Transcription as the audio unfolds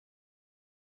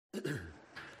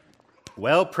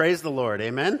Well, praise the Lord.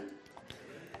 Amen?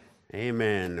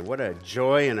 Amen. What a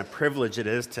joy and a privilege it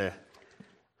is to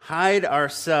hide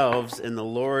ourselves in the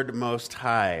Lord Most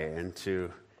High and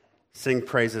to sing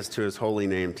praises to His holy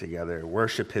name together,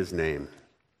 worship His name.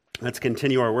 Let's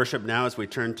continue our worship now as we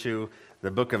turn to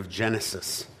the book of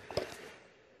Genesis.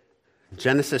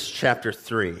 Genesis chapter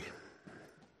 3.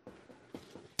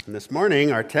 And this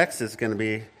morning, our text is going to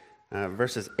be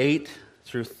verses 8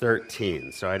 through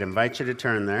 13. So I'd invite you to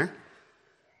turn there.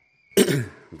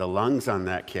 The lungs on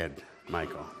that kid,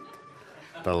 Michael.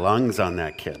 The lungs on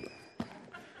that kid.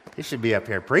 He should be up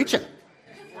here preaching.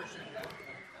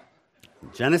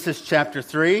 Genesis chapter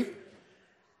 3,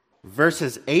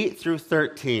 verses 8 through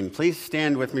 13. Please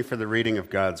stand with me for the reading of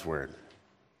God's word.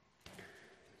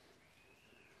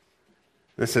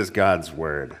 This is God's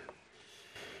word.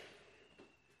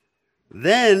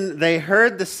 Then they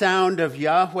heard the sound of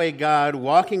Yahweh God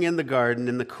walking in the garden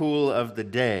in the cool of the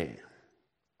day.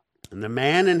 And the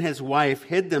man and his wife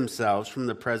hid themselves from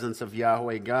the presence of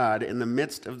Yahweh God in the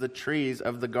midst of the trees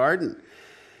of the garden.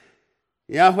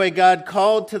 Yahweh God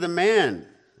called to the man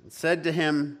and said to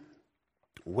him,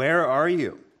 "Where are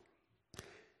you?"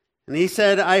 And he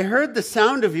said, "I heard the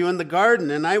sound of you in the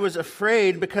garden, and I was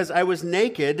afraid because I was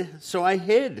naked, so I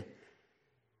hid."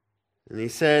 And he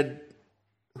said,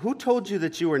 "Who told you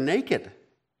that you were naked?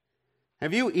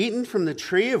 Have you eaten from the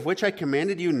tree of which I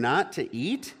commanded you not to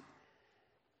eat?"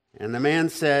 And the man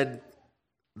said,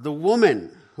 "The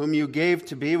woman whom you gave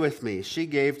to be with me, she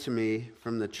gave to me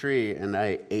from the tree, and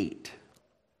I ate."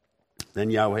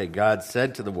 Then Yahweh God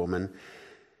said to the woman,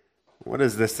 "What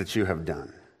is this that you have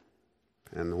done?"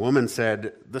 And the woman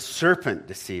said, "The serpent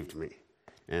deceived me,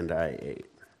 and I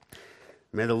ate."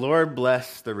 May the Lord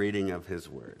bless the reading of His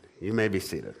word. You may be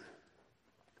seated.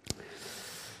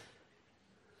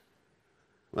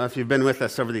 Well, if you've been with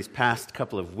us over these past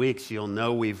couple of weeks, you'll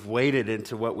know we've waded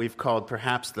into what we've called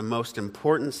perhaps the most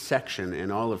important section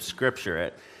in all of Scripture,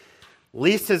 at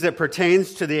least as it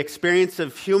pertains to the experience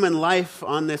of human life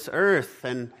on this earth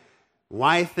and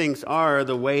why things are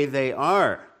the way they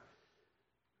are.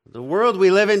 The world we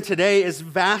live in today is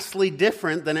vastly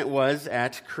different than it was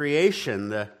at creation.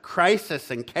 The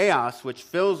crisis and chaos which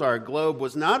fills our globe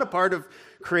was not a part of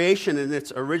creation in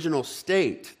its original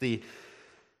state. The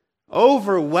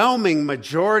overwhelming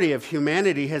majority of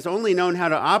humanity has only known how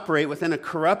to operate within a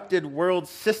corrupted world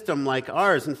system like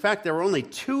ours. In fact, there were only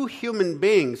two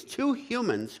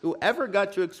humans, who ever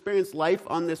got to experience life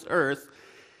on this earth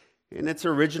in its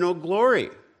original glory,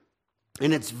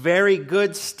 in its very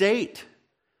good state.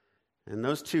 And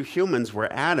those two humans were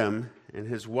Adam and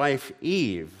his wife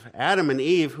Eve. Adam and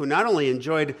Eve, who not only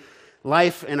enjoyed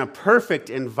life in a perfect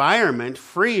environment,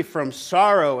 free from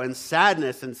sorrow and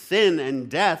sadness and sin and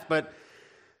death, but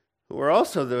who were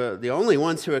also the only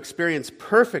ones who experienced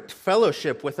perfect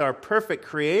fellowship with our perfect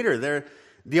Creator. They're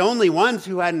the only ones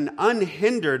who had an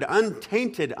unhindered,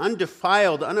 untainted,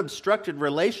 undefiled, unobstructed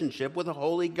relationship with a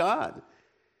holy God.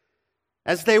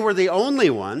 As they were the only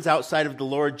ones, outside of the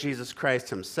Lord Jesus Christ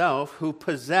Himself, who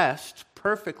possessed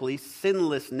perfectly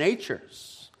sinless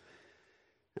natures.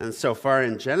 And so far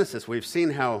in Genesis, we've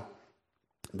seen how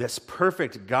this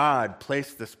perfect God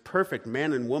placed this perfect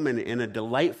man and woman in a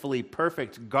delightfully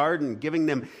perfect garden, giving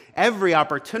them every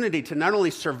opportunity to not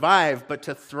only survive, but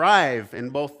to thrive in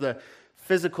both the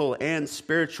physical and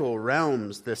spiritual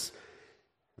realms. This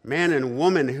man and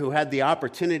woman who had the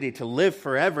opportunity to live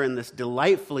forever in this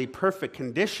delightfully perfect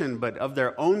condition, but of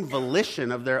their own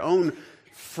volition, of their own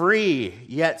free,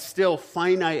 yet still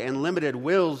finite and limited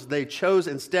wills, they chose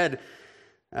instead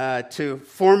to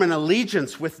form an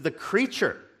allegiance with the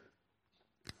creature,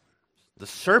 the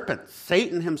serpent,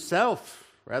 Satan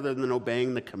himself, rather than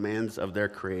obeying the commands of their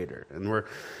Creator. And we're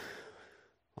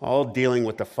all dealing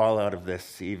with the fallout of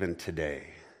this even today.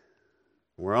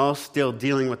 We're all still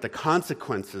dealing with the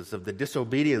consequences of the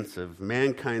disobedience of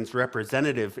mankind's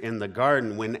representative in the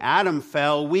garden. When Adam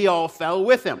fell, we all fell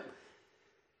with him.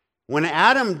 When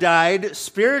Adam died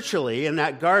spiritually in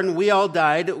that garden, we all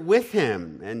died with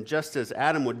him. And just as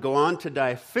Adam would go on to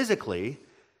die physically,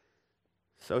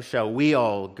 so shall we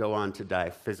all go on to die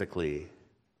physically,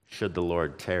 should the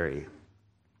Lord tarry.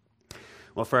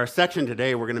 Well, for our section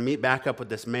today, we're going to meet back up with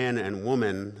this man and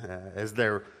woman as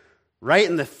they're right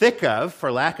in the thick of,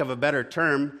 for lack of a better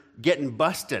term, getting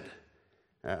busted.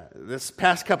 This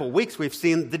past couple weeks, we've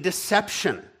seen the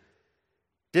deception.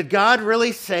 Did God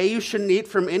really say you shouldn't eat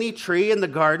from any tree in the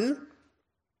garden?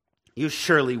 You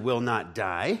surely will not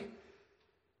die.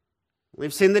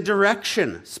 We've seen the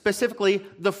direction, specifically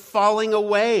the falling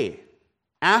away.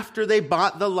 after they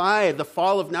bought the lie, the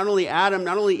fall of not only Adam,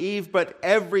 not only Eve, but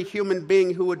every human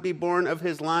being who would be born of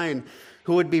his line,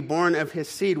 who would be born of his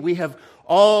seed. We have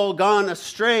all gone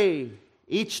astray,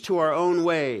 each to our own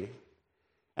way,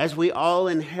 as we all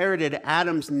inherited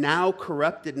Adam's now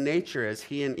corrupted nature as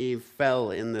he and Eve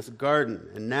fell in this garden.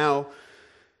 And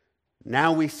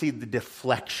now we see the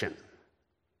deflection,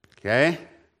 okay?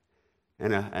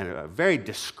 And a very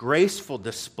disgraceful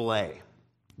display.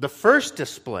 The first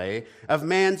display of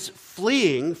man's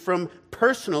fleeing from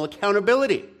personal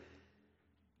accountability.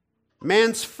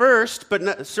 Man's first,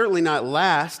 but certainly not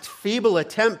last, feeble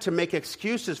attempt to make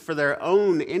excuses for their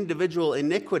own individual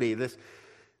iniquity.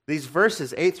 These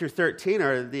verses, 8 through 13,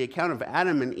 are the account of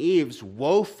Adam and Eve's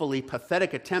woefully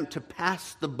pathetic attempt to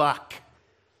pass the buck.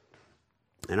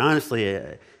 And honestly,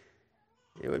 it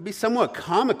would be somewhat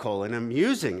comical and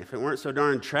amusing if it weren't so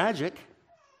darn tragic.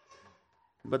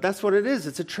 But that's what it is.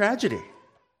 It's a tragedy.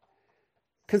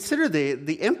 Consider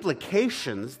the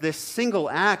implications this single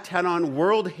act had on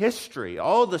world history,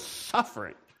 all the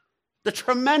suffering, the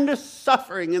tremendous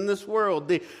suffering in this world,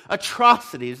 the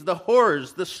atrocities, the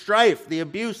horrors, the strife, the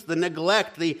abuse, the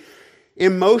neglect, the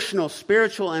emotional,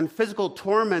 spiritual, and physical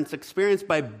torments experienced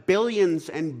by billions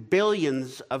and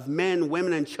billions of men,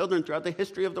 women, and children throughout the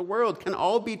history of the world can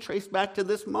all be traced back to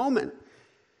this moment.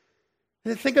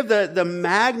 Think of the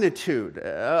magnitude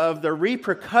of the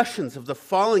repercussions of the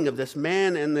falling of this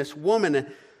man and this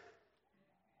woman,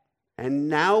 and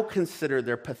now consider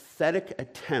their pathetic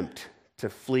attempt to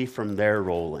flee from their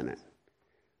role in it.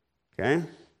 Okay?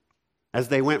 As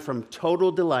they went from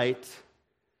total delight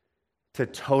to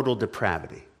total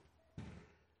depravity.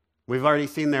 We've already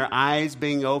seen their eyes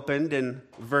being opened in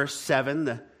verse 7,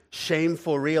 the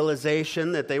shameful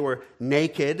realization that they were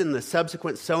naked and the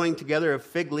subsequent sewing together of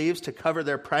fig leaves to cover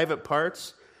their private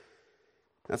parts.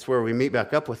 That's where we meet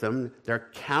back up with them. They're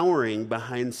cowering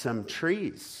behind some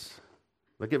trees.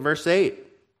 Look at verse 8.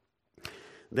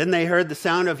 Then they heard the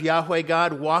sound of Yahweh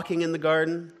God walking in the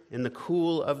garden in the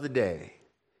cool of the day.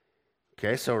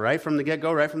 Okay, so right from the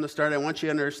get-go, right from the start, I want you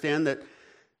to understand that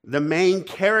the main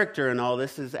character in all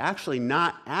this is actually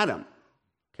not Adam.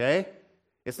 Okay?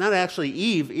 It's not actually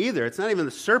Eve either. It's not even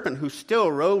the serpent who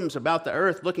still roams about the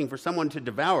earth looking for someone to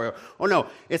devour. Oh no,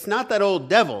 it's not that old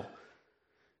devil.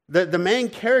 The main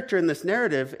character in this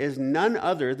narrative is none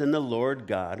other than the Lord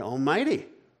God Almighty.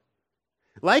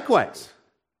 Likewise,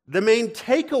 the main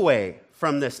takeaway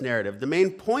from this narrative, the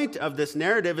main point of this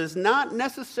narrative is not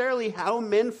necessarily how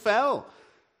men fell,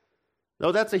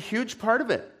 though that's a huge part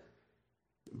of it,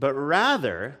 but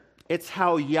rather it's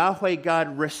how Yahweh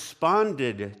God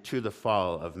responded to the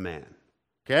fall of man.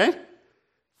 Okay?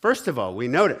 First of all, we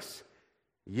notice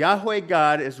Yahweh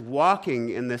God is walking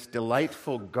in this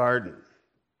delightful garden,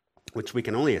 which we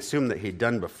can only assume that he'd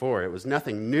done before. It was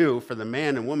nothing new for the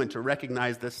man and woman to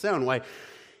recognize this sound. Why,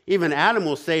 even Adam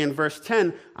will say in verse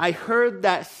 10, I heard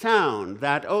that sound,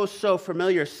 that oh so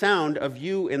familiar sound of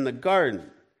you in the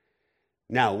garden.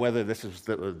 Now, whether this is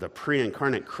the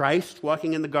pre-incarnate Christ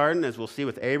walking in the garden, as we'll see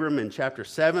with Abram in chapter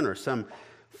 7, or some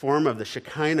form of the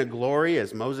Shekinah glory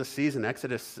as Moses sees in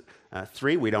Exodus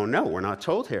 3, we don't know. We're not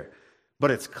told here.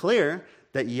 But it's clear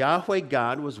that Yahweh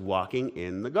God was walking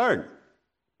in the garden.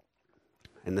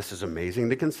 And this is amazing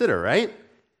to consider, right?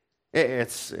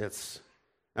 It's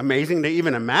amazing to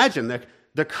even imagine that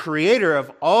the creator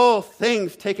of all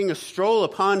things taking a stroll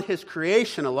upon his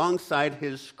creation alongside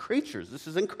his creatures. This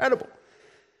is incredible.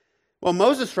 Well,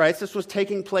 Moses writes this was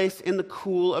taking place in the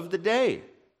cool of the day.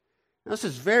 Now, this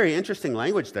is very interesting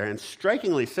language there and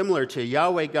strikingly similar to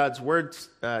Yahweh God's words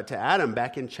to Adam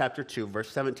back in chapter 2,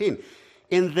 verse 17.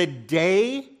 In the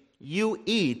day you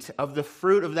eat of the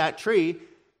fruit of that tree,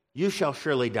 you shall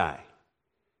surely die.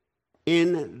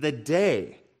 In the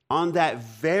day, on that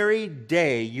very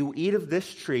day you eat of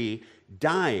this tree,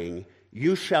 dying,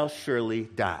 you shall surely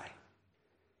die.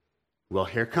 Well,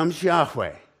 here comes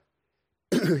Yahweh.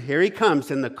 Here he comes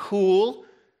in the cool,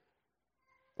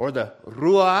 or the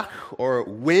ruach, or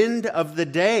wind of the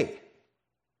day.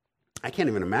 I can't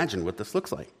even imagine what this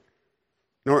looks like,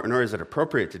 nor is it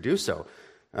appropriate to do so.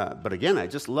 But again, I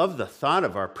just love the thought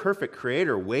of our perfect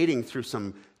Creator wading through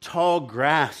some tall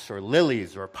grass or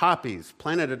lilies or poppies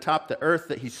planted atop the earth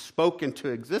that he spoke into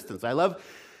existence. I love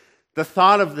the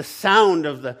thought of the sound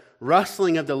of the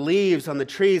rustling of the leaves on the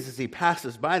trees as he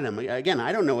passes by them. Again,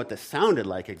 I don't know what this sounded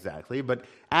like exactly, but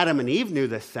Adam and Eve knew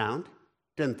this sound,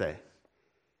 didn't they?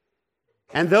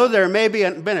 And though there may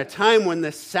have been a time when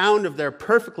the sound of their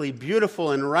perfectly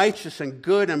beautiful and righteous and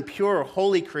good and pure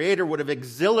holy Creator would have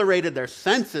exhilarated their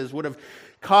senses, would have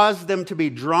caused them to be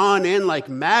drawn in like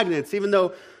magnets, even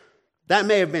though That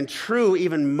may have been true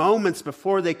even moments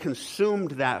before they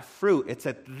consumed that fruit. It's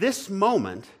at this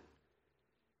moment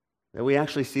that we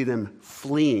actually see them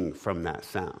fleeing from that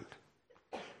sound,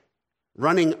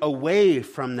 running away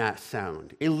from that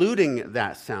sound, eluding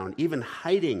that sound, even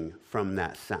hiding from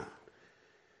that sound.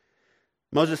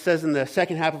 Moses says in the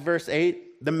second half of verse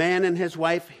 8, the man and his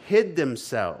wife hid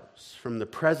themselves from the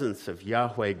presence of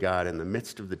Yahweh God in the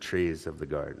midst of the trees of the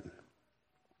garden.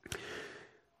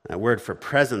 That word for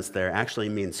presence there actually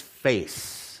means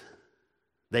face.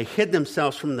 They hid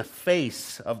themselves from the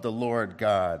face of the Lord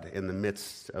God in the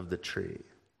midst of the tree.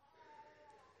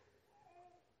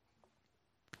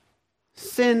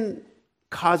 Sin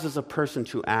causes a person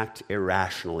to act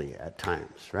irrationally at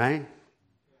times, right?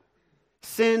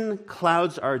 Sin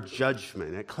clouds our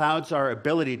judgment. It clouds our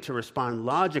ability to respond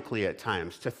logically at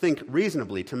times, to think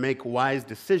reasonably, to make wise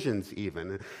decisions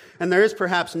even. And there is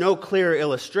perhaps no clearer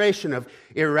illustration of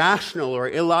irrational or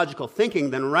illogical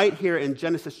thinking than right here in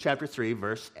Genesis chapter 3,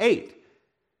 verse 8.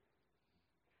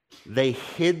 They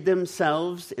hid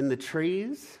themselves in the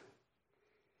trees.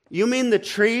 You mean the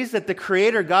trees that the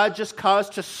Creator God just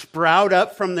caused to sprout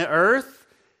up from the earth?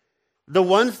 The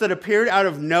ones that appeared out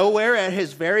of nowhere at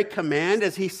his very command,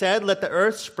 as he said, let the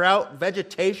earth sprout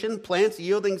vegetation, plants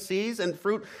yielding seeds, and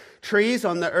fruit trees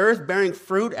on the earth bearing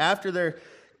fruit after their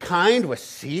kind with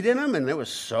seed in them. And it was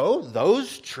so.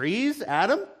 Those trees,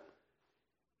 Adam,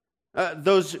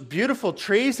 those beautiful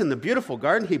trees in the beautiful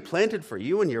garden he planted for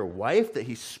you and your wife that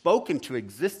he spoke into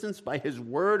existence by his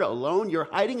word alone. You're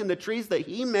hiding in the trees that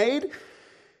he made,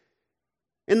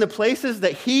 in the places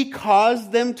that he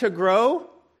caused them to grow.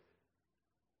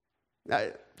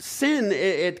 Sin,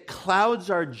 it clouds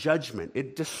our judgment.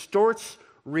 It distorts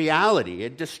reality.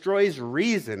 It destroys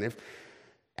reason.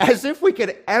 As if we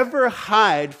could ever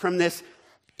hide from this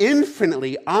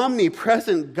infinitely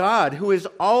omnipresent God who is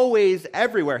always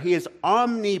everywhere. He is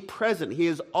omnipresent. He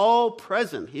is all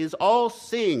present. He is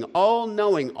all-seeing,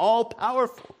 all-knowing,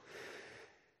 all-powerful.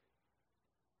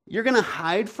 You're going to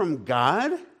hide from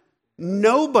God?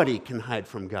 Nobody can hide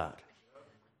from God,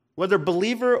 whether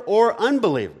believer or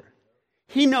unbeliever.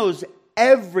 He knows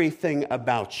everything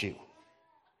about you.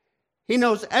 He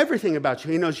knows everything about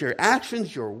you. He knows your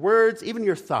actions, your words, even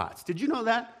your thoughts. Did you know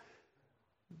that?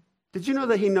 Did you know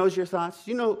that he knows your thoughts?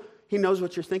 Do you know he knows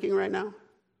what you're thinking right now?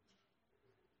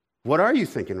 What are you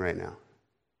thinking right now?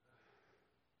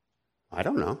 I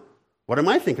don't know. What am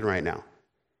I thinking right now?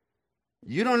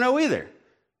 You don't know either.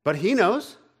 But he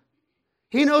knows.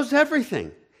 He knows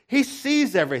everything. He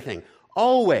sees everything.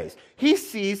 Always. He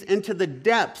sees into the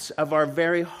depths of our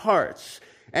very hearts.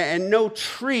 And no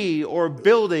tree or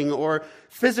building or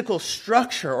physical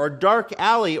structure or dark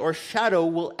alley or shadow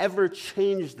will ever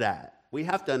change that. We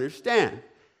have to understand.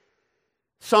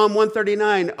 Psalm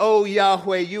 139, O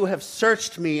Yahweh, you have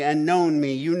searched me and known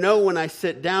me. You know when I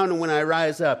sit down and when I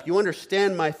rise up. You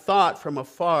understand my thought from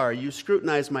afar. You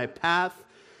scrutinize my path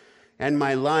and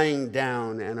my lying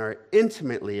down and are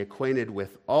intimately acquainted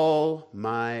with all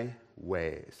my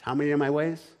ways. How many are my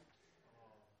ways?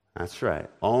 That's right,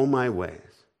 all my ways.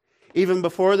 Even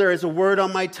before there is a word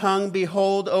on my tongue,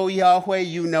 behold, O Yahweh,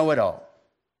 you know it all.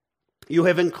 You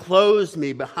have enclosed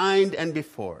me behind and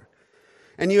before,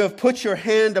 and you have put your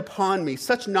hand upon me.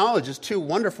 Such knowledge is too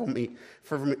wonderful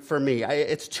for me.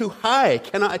 It's too high, I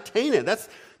cannot attain it. That's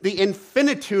the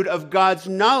infinitude of God's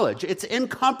knowledge. It's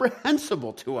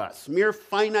incomprehensible to us, mere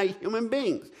finite human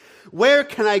beings. Where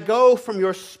can I go from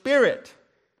your spirit?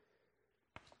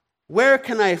 Where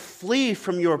can I flee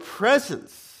from your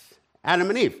presence? Adam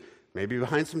and Eve, maybe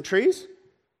behind some trees?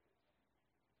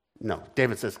 No,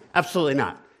 David says, absolutely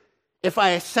not. If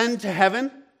I ascend to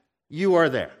heaven, you are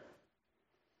there.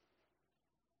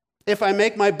 If I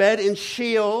make my bed in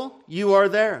Sheol, you are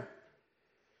there.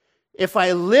 If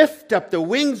I lift up the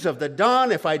wings of the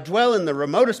dawn, if I dwell in the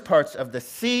remotest parts of the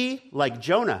sea, like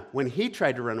Jonah when he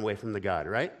tried to run away from the God,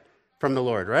 right? From the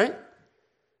Lord, right?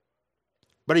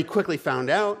 But he quickly found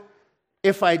out,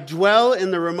 if I dwell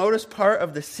in the remotest part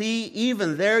of the sea,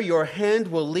 even there your hand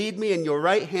will lead me and your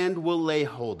right hand will lay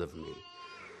hold of me.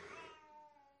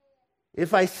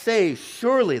 If I say,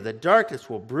 surely the darkness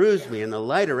will bruise me and the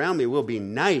light around me will be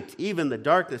night, even the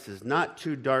darkness is not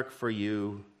too dark for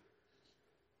you.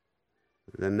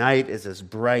 The night is as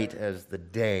bright as the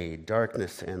day.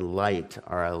 Darkness and light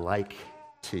are alike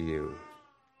to you.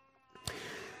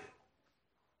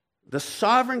 The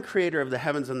sovereign creator of the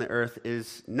heavens and the earth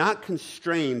is not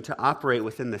constrained to operate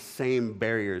within the same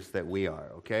barriers that we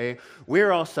are, okay?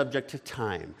 We're all subject to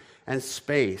time and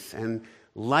space and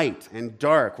light and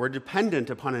dark. We're dependent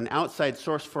upon an outside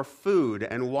source for food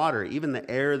and water, even the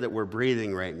air that we're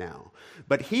breathing right now.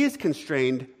 But he is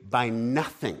constrained by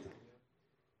nothing.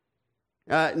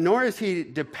 Nor is he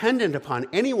dependent upon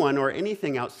anyone or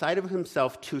anything outside of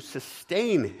himself to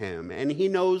sustain him. And he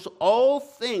knows all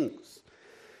things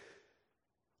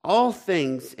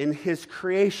in his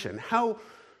creation. How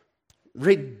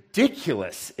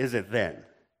ridiculous is it then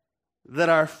that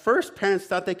our first parents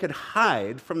thought they could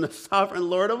hide from the sovereign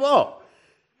Lord of all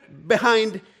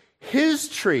behind his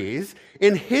trees,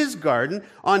 in his garden,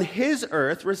 on his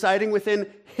earth, residing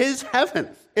within his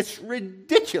heavens? It's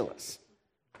ridiculous.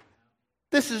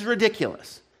 This is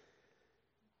ridiculous.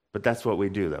 But that's what we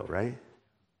do, though, right?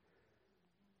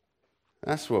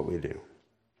 That's what we do.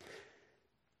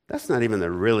 That's not even the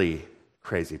really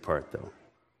crazy part, though.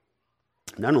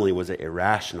 Not only was it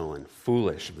irrational and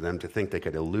foolish of them to think they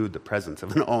could elude the presence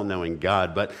of an all-knowing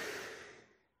God, but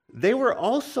they were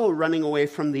also running away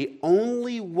from the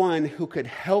only one who could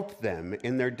help them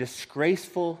in their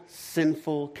disgraceful,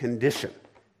 sinful condition.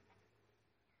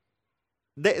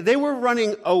 They were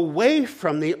running away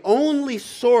from the only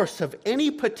source of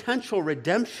any potential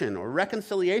redemption or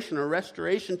reconciliation or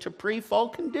restoration to pre-fall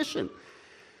condition.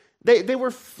 They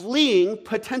were fleeing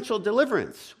potential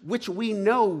deliverance, which we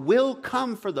know will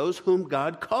come for those whom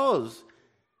God calls.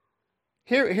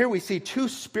 Here we see two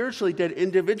spiritually dead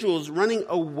individuals running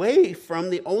away from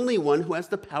the only one who has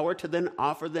the power to then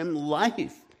offer them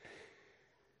life.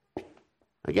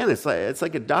 Again, it's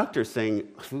like a doctor saying,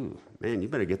 "Ooh, man, you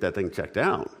better get that thing checked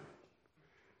out.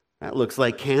 That looks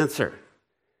like cancer.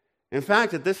 In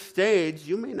fact, at this stage,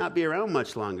 you may not be around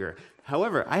much longer.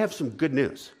 However, I have some good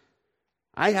news.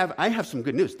 I have some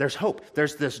good news. There's hope.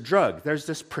 There's this drug. There's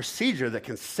this procedure that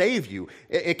can save you.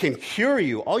 It can cure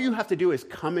you. All you have to do is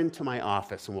come into my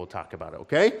office and we'll talk about it,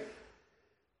 okay?"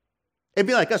 It'd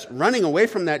be like us running away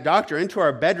from that doctor into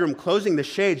our bedroom, closing the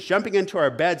shades, jumping into our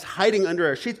beds, hiding under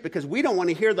our sheets because we don't want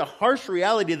to hear the harsh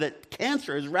reality that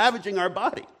cancer is ravaging our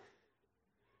body.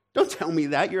 Don't tell me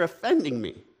that. You're offending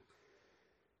me.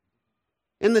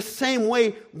 In the same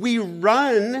way, we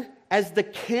run as the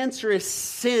cancerous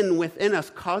sin within us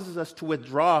causes us to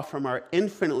withdraw from our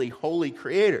infinitely holy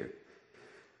Creator.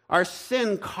 Our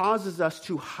sin causes us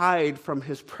to hide from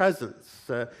His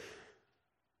presence,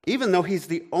 even though He's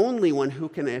the only one who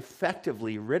can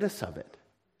effectively rid us of it.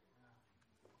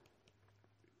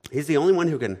 He's the only one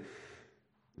who can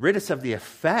rid us of the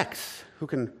effects, who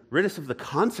can rid us of the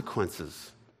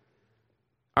consequences.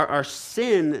 Our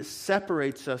sin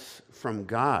separates us from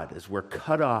God as we're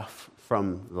cut off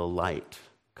from the light,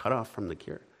 cut off from the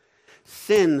cure.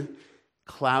 Sin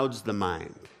clouds the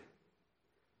mind.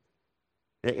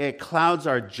 It clouds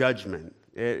our judgment.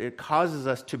 It causes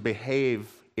us to behave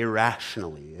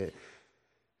irrationally.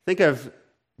 Think of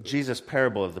Jesus'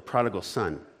 parable of the prodigal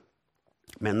son.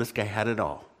 Man, this guy had it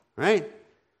all, right?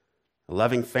 A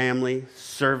loving family,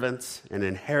 servants, an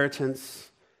inheritance.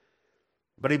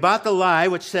 But he bought the lie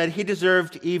which said he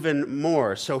deserved even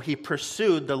more. So he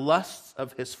pursued the lusts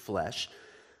of his flesh,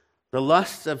 the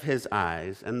lusts of his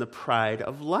eyes, and the pride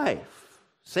of life.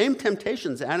 Same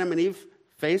temptations Adam and Eve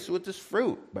faced with this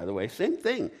fruit, by the way. Same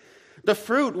thing. The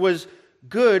fruit was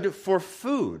good for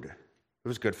food. It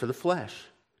was good for the flesh.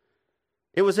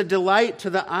 It was a delight to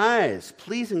the eyes,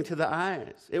 pleasing to the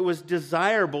eyes. It was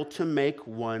desirable to make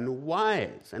one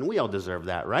wise. And we all deserve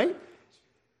that, right?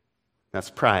 That's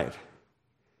pride.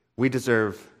 We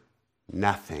deserve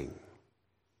nothing.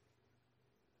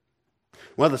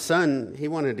 Well, the son, he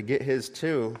wanted to get his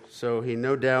too, so he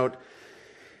no doubt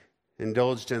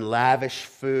indulged in lavish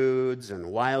foods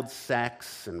and wild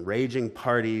sex and raging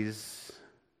parties.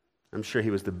 I'm sure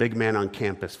he was the big man on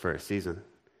campus for a season.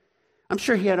 I'm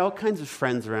sure he had all kinds of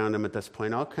friends around him at this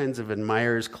point, all kinds of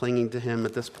admirers clinging to him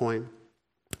at this point.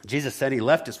 Jesus said he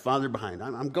left his father behind.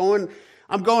 I'm going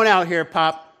out here,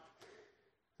 Pop.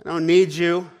 I don't need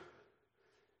you.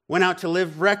 Went out to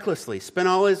live recklessly, spent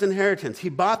all his inheritance. He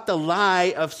bought the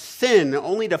lie of sin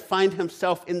only to find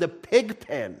himself in the pig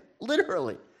pen,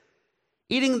 literally,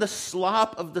 eating the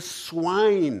slop of the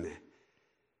swine.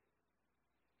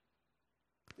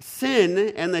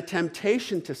 Sin and the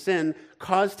temptation to sin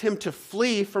caused him to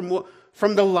flee from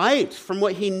the light, from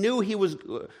what he knew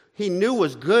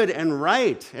was good and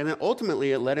right, and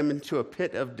ultimately it led him into a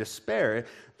pit of despair.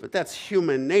 But that's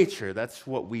human nature. That's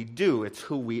what we do. It's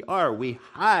who we are. We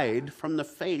hide from the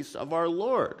face of our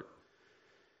Lord.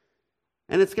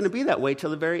 And it's going to be that way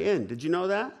till the very end. Did you know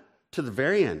that? To the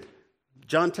very end.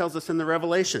 John tells us in the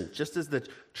Revelation, just as the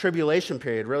tribulation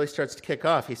period really starts to kick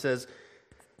off, he says,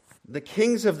 "The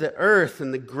kings of the earth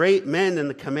and the great men and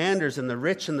the commanders and the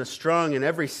rich and the strong and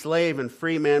every slave and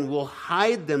free man will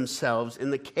hide themselves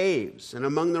in the caves and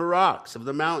among the rocks of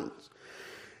the mountains.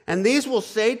 And these will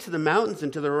say to the mountains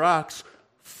and to the rocks,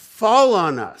 'Fall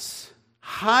on us,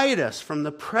 hide us from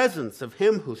the presence of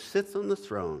him who sits on the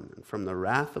throne and from the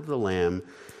wrath of the Lamb.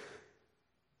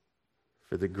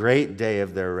 For the great day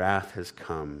of their wrath has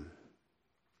come.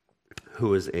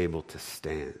 Who is able to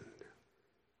stand?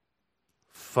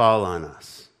 Fall on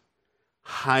us.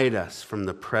 Hide us from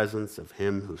the presence of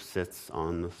him who sits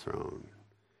on the throne.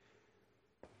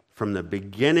 From the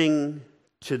beginning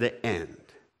to the end,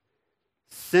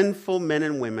 sinful men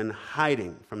and women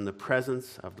hiding from the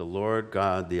presence of the Lord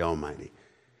God the Almighty.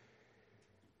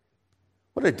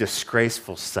 What a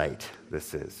disgraceful sight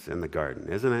this is in the garden,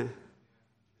 isn't it?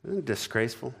 Isn't it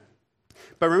disgraceful?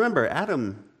 But remember,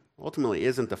 Adam ultimately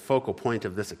isn't the focal point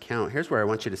of this account. Here's where I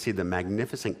want you to see the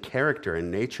magnificent character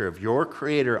and nature of your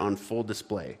Creator on full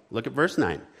display. Look at verse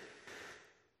 9.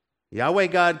 Yahweh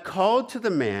God called to the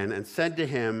man and said to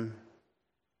him,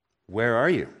 "Where are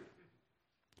you?"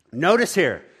 Notice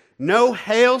here, no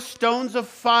hailstones of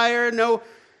fire, no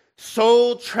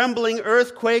soul-trembling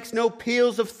earthquakes, no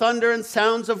peals of thunder and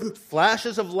sounds of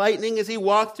flashes of lightning as he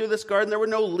walked through this garden. There were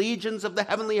no legions of the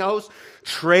heavenly host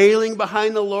trailing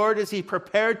behind the Lord as he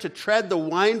prepared to tread the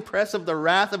winepress of the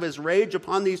wrath of his rage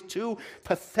upon these two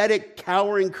pathetic,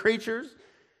 cowering creatures.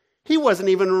 He wasn't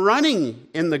even running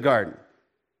in the garden.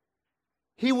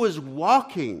 He was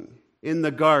walking in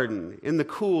the garden in the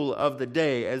cool of the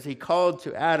day as he called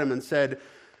to Adam and said,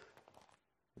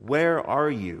 "Where are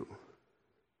you?"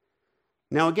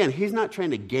 Now again, he's not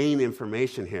trying to gain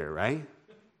information here, right?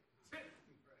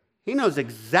 He knows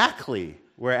exactly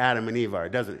where Adam and Eve are,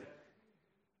 doesn't he?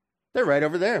 They're right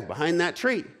over there, behind that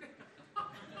tree.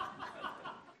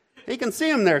 He can see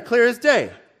them there, clear as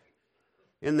day,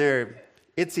 in their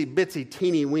itsy-bitsy,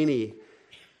 teeny-weeny,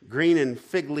 green and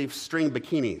fig leaf string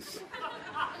bikinis.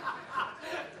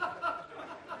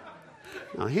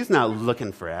 No, he's not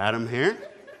looking for Adam here.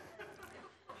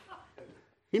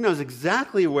 He knows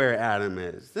exactly where Adam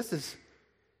is. This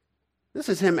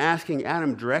is him asking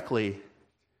Adam directly,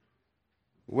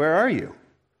 "Where are you?"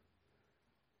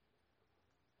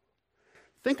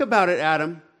 Think about it,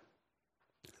 Adam.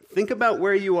 Think about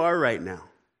where you are right now.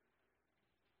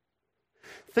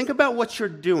 Think about what you're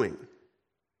doing.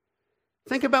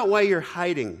 Think about why you're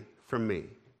hiding from me.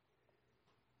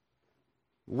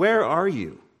 Where are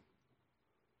you?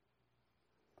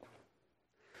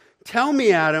 Tell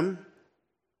me, Adam.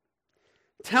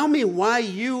 Tell me why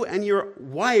you and your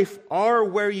wife are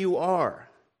where you are.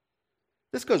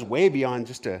 This goes way beyond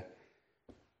just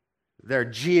their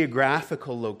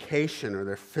geographical location or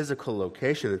their physical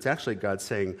location. It's actually God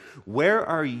saying, "Where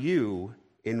are you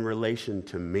in relation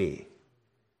to me?"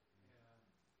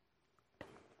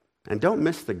 And don't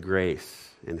miss the grace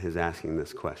in his asking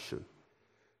this question.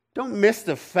 Don't miss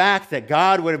the fact that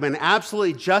God would have been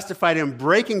absolutely justified in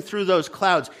breaking through those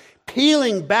clouds,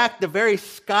 peeling back the very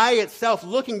sky itself,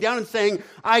 looking down and saying,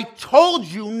 "I told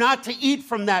you not to eat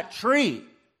from that tree.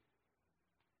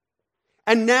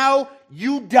 And now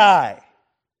you die."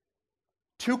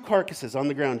 Two carcasses on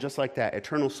the ground just like that,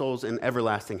 eternal souls in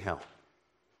everlasting hell.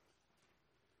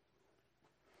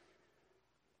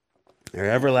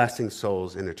 They're everlasting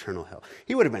souls in eternal hell.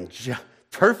 He would have been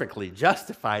perfectly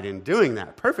justified in doing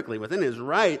that, perfectly within his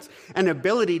rights and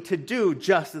ability to do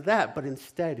just that. But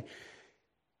instead,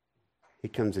 he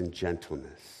comes in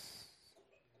gentleness.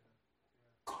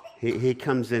 He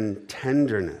comes in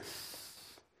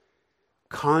tenderness,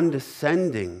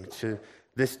 condescending to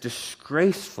this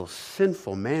disgraceful,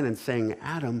 sinful man and saying,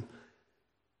 "Adam,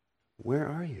 where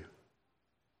are you?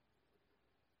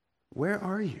 Where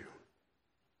are you?"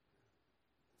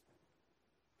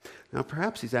 Now,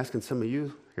 perhaps he's asking some of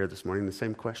you here this morning the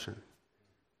same question.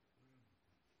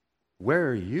 Where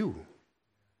are you?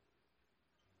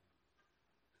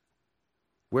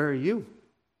 Where are you?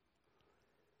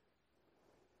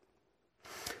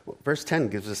 Well, verse 10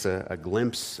 gives us a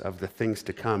glimpse of the things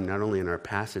to come, not only in our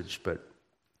passage, but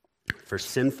for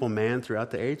sinful man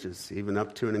throughout the ages, even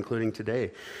up to and including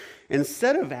today.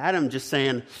 Instead of Adam just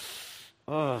saying,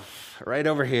 "Oh, right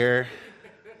over here,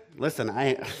 listen,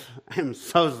 I'm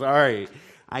so sorry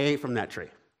I ate from that tree."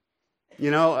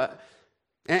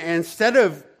 Instead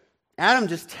of Adam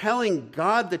just telling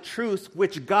God the truth,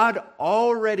 which God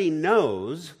already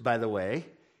knows, by the way,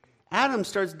 Adam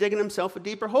starts digging himself a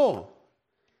deeper hole.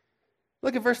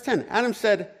 Look at verse 10. Adam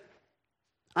said,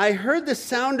 "I heard the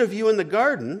sound of you in the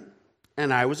garden,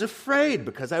 and I was afraid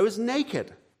because I was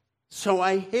naked. So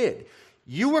I hid.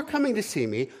 You were coming to see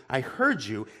me, I heard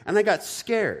you, and I got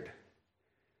scared."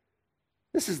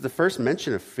 This is the first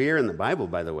mention of fear in the Bible,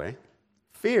 by the way.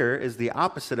 Fear is the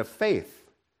opposite of faith.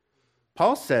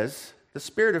 Paul says the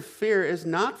spirit of fear is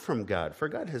not from God, for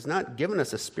God has not given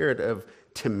us a spirit of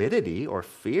timidity or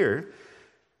fear,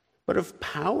 but of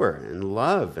power and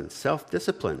love and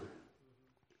self-discipline.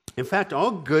 In fact,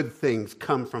 all good things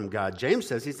come from God. James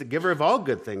says he's the giver of all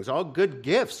good things, all good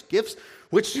gifts, gifts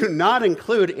which do not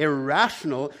include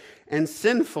irrational and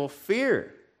sinful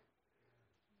fear.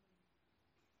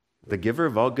 The giver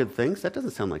of all good things? That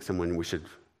doesn't sound like someone we should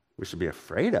be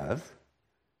afraid of.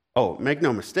 Oh, make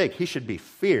no mistake, he should be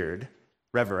feared,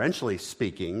 reverentially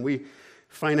speaking. We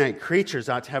finite creatures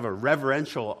ought to have a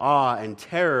reverential awe and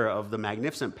terror of the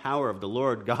magnificent power of the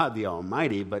Lord God the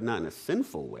Almighty, but not in a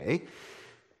sinful way.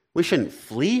 We shouldn't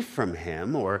flee from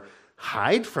him or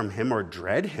hide from him or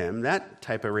dread him. That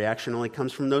type of reaction only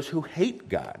comes from those who hate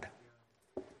God,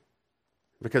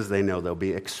 because they know they'll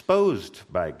be exposed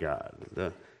by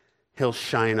God. He'll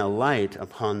shine a light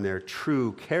upon their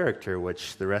true character,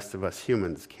 which the rest of us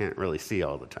humans can't really see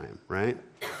all the time, right?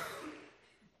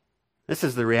 This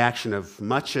is the reaction of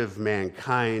much of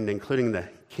mankind, including the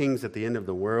kings at the end of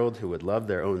the world who would love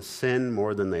their own sin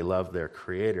more than they love their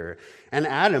Creator. And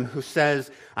Adam, who says,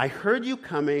 I heard you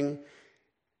coming,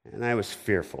 and I was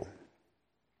fearful.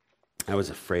 I was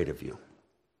afraid of you.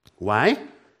 Why?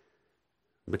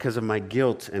 Because of my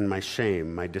guilt and my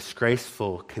shame, my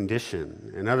disgraceful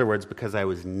condition. In other words, because I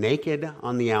was naked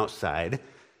on the outside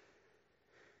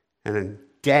and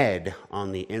dead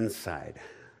on the inside.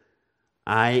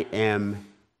 I am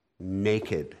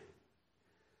naked.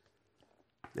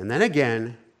 And then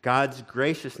again, God's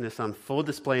graciousness on full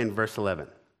display in verse 11.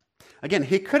 Again,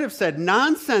 he could have said,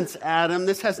 nonsense, Adam.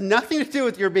 This has nothing to do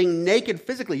with your being naked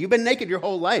physically. You've been naked your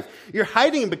whole life. You're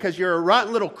hiding because you're a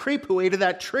rotten little creep who ate of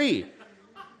that tree.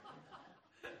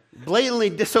 Blatantly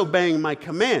disobeying my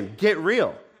command. Get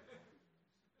real.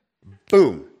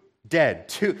 Boom. Dead.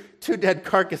 Two dead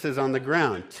carcasses on the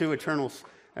ground. Two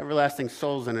everlasting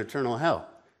souls in eternal hell.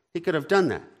 He could have done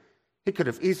that. He could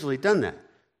have easily done that.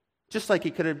 Just like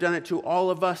he could have done it to all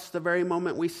of us the very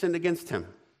moment we sinned against him.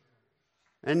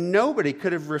 And nobody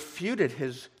could have refuted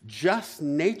his just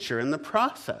nature in the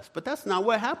process. But that's not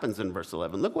what happens in verse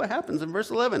 11. Look what happens in verse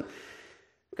 11.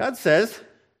 God says,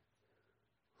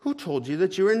 who told you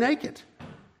that you were naked?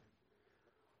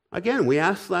 Again, we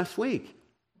asked last week,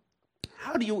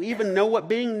 how do you even know what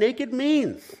being naked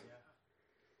means?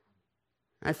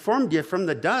 I formed you from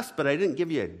the dust, but I didn't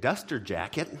give you a duster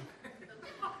jacket.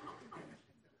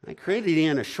 I created you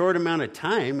in a short amount of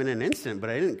time, in an instant, but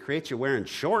I didn't create you wearing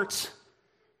shorts.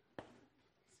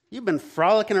 You've been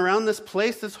frolicking around this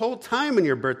place this whole time in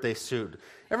your birthday suit.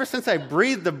 Ever since I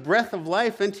breathed the breath of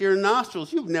life into your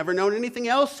nostrils, you've never known anything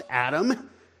else, Adam.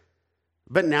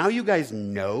 But now you guys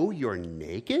know you're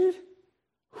naked?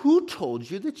 Who told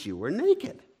you that you were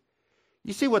naked?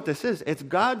 You see what this is? It's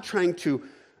God trying to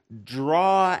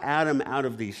draw Adam out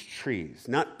of these trees,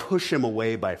 not push him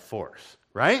away by force,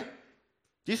 right?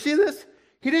 Do you see this?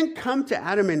 He didn't come to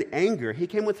Adam in anger. He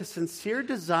came with a sincere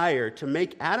desire to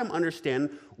make Adam understand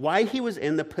why he was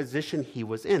in the position he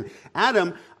was in.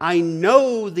 Adam, I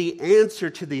know the answer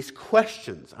to these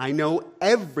questions. I know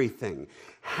everything.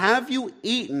 Have you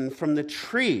eaten from the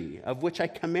tree of which I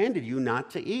commanded you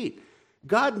not to eat?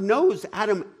 God knows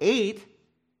Adam ate.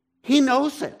 He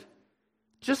knows it.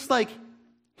 Just like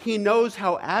he knows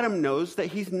how Adam knows that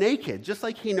he's naked, just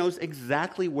like he knows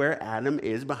exactly where Adam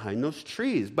is behind those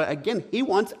trees. But again, he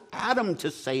wants Adam to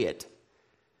say it.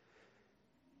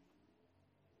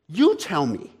 You tell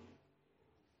me.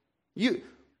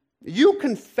 You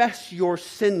confess your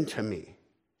sin to me,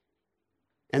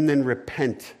 and then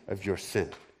repent of your sin.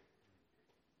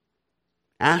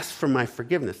 Ask for my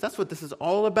forgiveness. That's what this is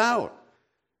all about.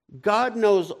 God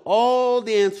knows all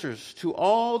the answers to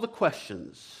all the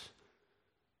questions,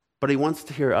 but he wants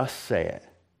to hear us say it.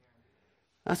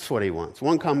 That's what he wants.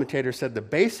 One commentator said the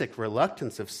basic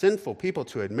reluctance of sinful people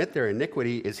to admit their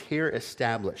iniquity is here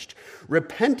established.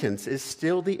 Repentance is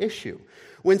still the issue.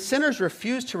 When sinners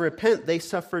refuse to repent, they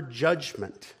suffer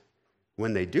judgment.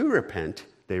 When they do repent,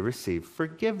 they receive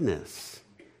forgiveness.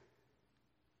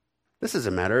 This is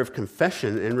a matter of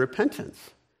confession and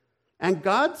repentance. And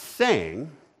God's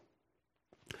saying,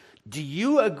 do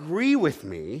you agree with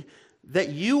me that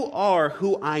you are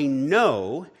who I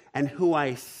know and who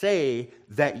I say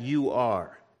that you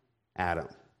are, Adam?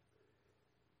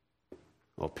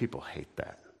 Well, people hate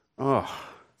that. Oh,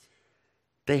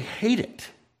 they hate it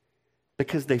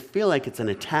because they feel like it's an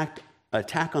attack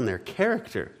on their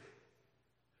character.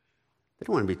 They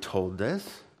don't want to be told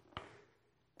this.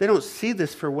 They don't see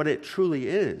this for what it truly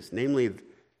is, namely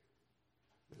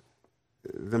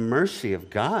the mercy of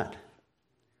God.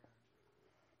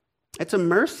 It's a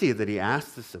mercy that he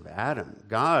asks this of Adam.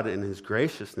 God, in his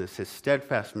graciousness, his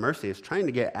steadfast mercy, is trying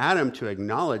to get Adam to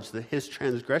acknowledge his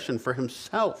transgression for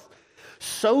himself,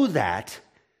 so that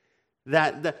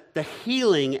that the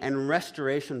healing and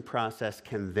restoration process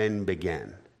can then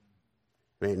begin.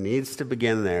 It needs to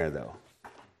begin there, though.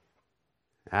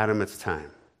 Adam, it's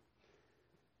time.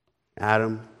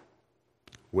 Adam,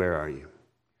 where are you?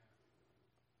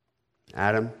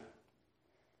 Adam,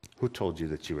 who told you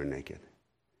that you were naked?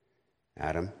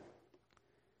 Adam,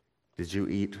 did you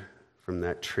eat from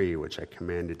that tree which I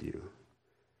commanded you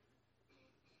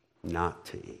not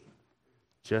to eat?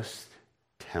 Just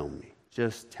tell me.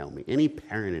 Just tell me. Any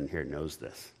parent in here knows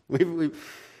this.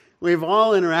 We've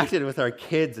all interacted with our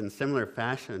kids in similar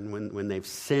fashion when they've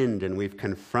sinned and we've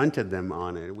confronted them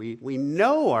on it. We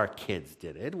know our kids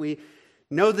did it. We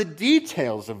know the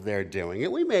details of their doing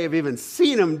it. We may have even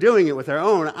seen them doing it with our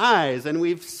own eyes, and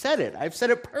we've said it. I've said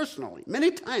it personally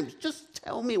many times. Just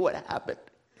tell me what happened.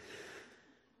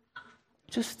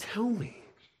 Just tell me.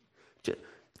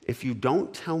 If you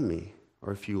don't tell me,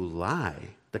 or if you lie,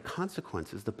 the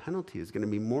consequences, the penalty is going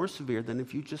to be more severe than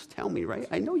if you just tell me, right?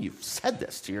 I know you've said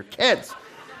this to your kids.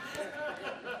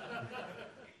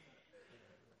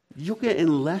 You'll get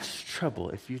in less trouble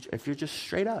if you're just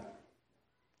straight up.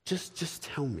 Just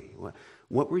tell me.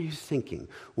 What were you thinking?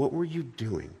 What were you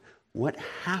doing? What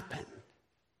happened?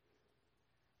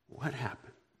 What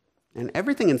happened? And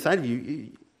everything inside of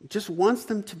you just wants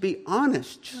them to be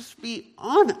honest. Just be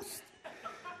honest.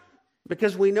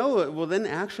 Because we know it will then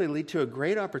actually lead to a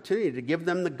great opportunity to give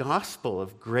them the gospel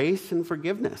of grace and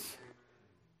forgiveness.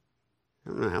 I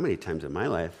don't know how many times in my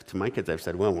life to my kids I've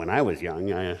said, well, when I was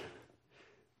young, I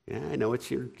know what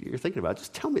you're thinking about.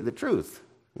 Just tell me the truth.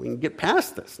 We can get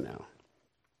past this now.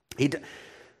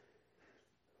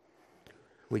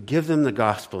 We give them the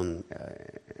gospel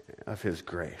of his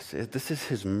grace. This is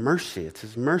his mercy. It's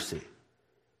his mercy.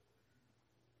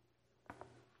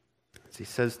 As he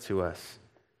says to us,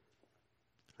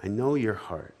 I know your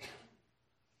heart.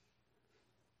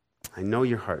 I know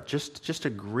your heart. Just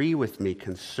agree with me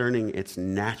concerning its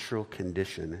natural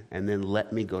condition, and then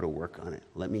let me go to work on it.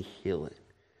 Let me heal it.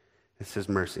 It's his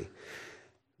mercy.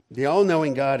 The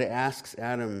all-knowing God asks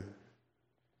Adam,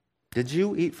 did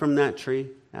you eat from that tree,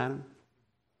 Adam?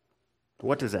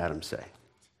 What does Adam say?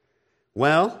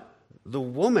 Well, the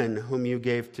woman whom you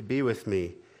gave to be with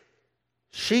me,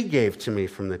 she gave to me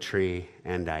from the tree,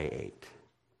 and I ate.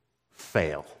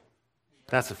 Fail.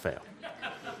 That's a fail.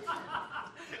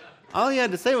 All he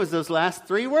had to say was those last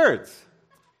three words.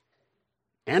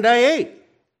 And I ate.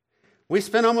 We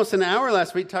spent almost an hour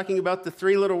last week talking about the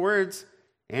three little words,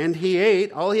 and he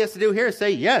ate. All he has to do here is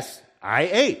say, yes, I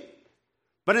ate.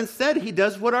 But instead, he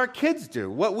does what our kids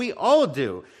do, what we all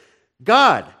do.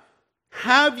 God,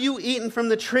 have you eaten from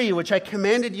the tree which I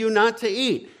commanded you not to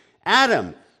eat?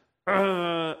 Adam,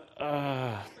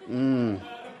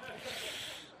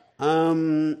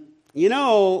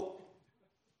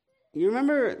 you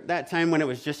remember that time when it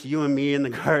was just you and me in the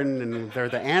garden and there were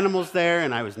the animals there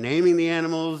and I was naming the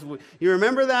animals? You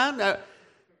remember that?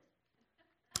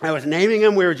 I was naming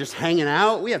them. We were just hanging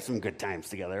out. We had some good times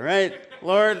together, right,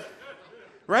 Lord?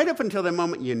 Right up until the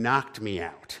moment you knocked me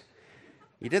out.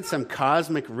 You did some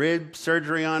cosmic rib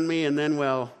surgery on me, and then,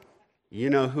 well, you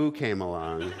know who came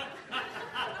along.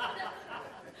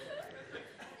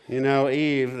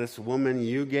 Eve, this woman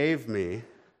you gave me.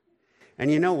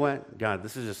 And you know what? God,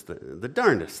 this is just the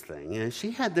darndest thing.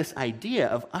 She had this idea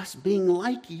of us being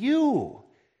like you.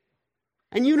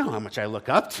 And you know how much I look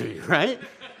up to you, right?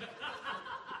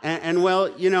 and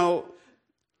well,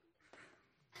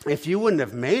 if you wouldn't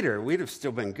have made her, we'd have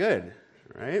still been good,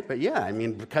 right? But yeah, I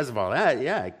mean, because of all that,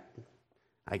 yeah,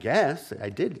 I guess I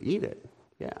did eat it.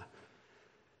 Yeah,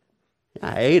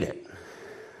 I ate it.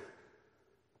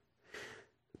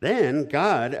 Then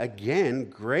God, again,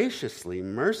 graciously,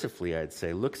 mercifully, I'd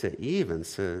say, looks at Eve and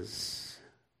says,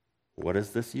 what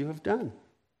is this you have done?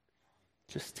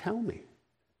 Just tell me.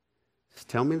 Just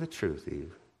tell me the truth,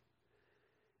 Eve.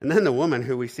 And then the woman,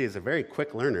 who we see as a very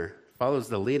quick learner, follows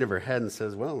the lead of her head and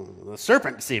says, well, the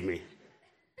serpent deceived me.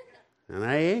 And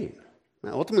I ate.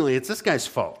 Now, ultimately, it's this guy's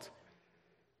fault.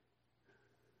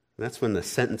 That's when the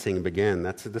sentencing began.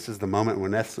 This is the moment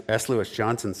when S. Lewis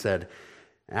Johnson said,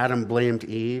 Adam blamed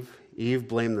Eve, Eve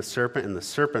blamed the serpent, and the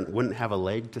serpent wouldn't have a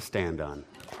leg to stand on.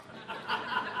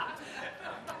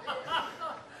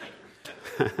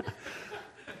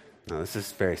 No, this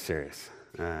is very serious.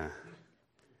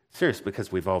 Serious because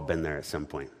we've all been there at some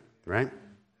point, right?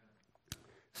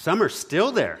 Some are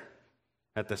still there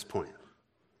at this point,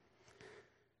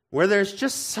 where there's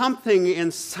just something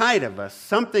inside of us,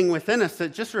 something within us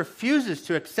that just refuses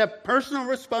to accept personal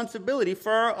responsibility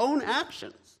for our own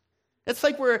actions. It's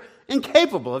like we're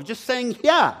incapable of just saying,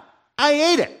 yeah, I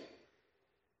ate it.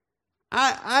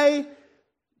 I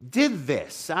did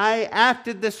this. I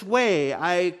acted this way.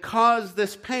 I caused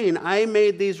this pain. I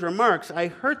made these remarks. I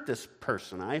hurt this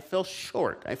person. I fell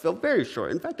short. I fell very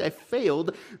short. In fact, I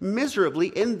failed miserably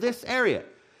in this area.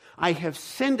 I have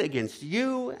sinned against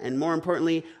you, and more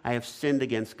importantly, I have sinned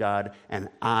against God, and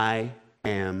I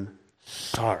am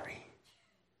sorry.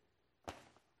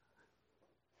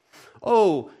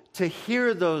 Oh, to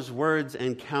hear those words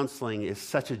and counseling is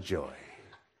such a joy.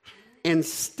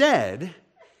 Instead,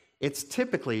 it's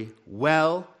typically,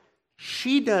 well,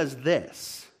 she does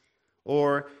this,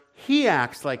 or he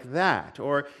acts like that,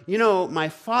 or, my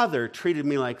father treated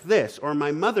me like this, or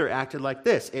my mother acted like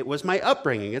this. It was my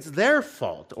upbringing. It's their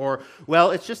fault. Or, well,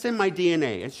 it's just in my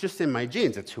DNA. It's just in my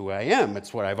genes. It's who I am.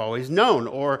 It's what I've always known.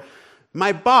 Or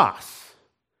my boss.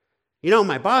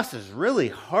 My boss is really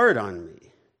hard on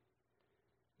me.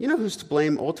 You know who's to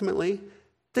blame ultimately?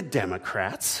 The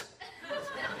Democrats.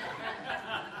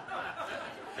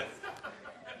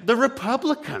 The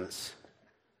Republicans.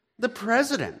 The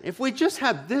president. If we just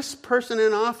had this person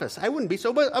in office, I wouldn't be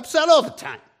so upset all the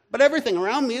time. But everything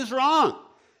around me is wrong.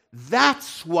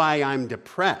 That's why I'm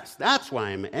depressed. That's why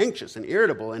I'm anxious and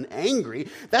irritable and angry.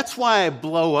 That's why I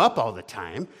blow up all the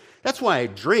time. That's why I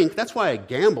drink. That's why I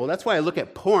gamble. That's why I look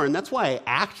at porn. That's why I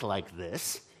act like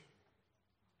this.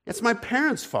 It's my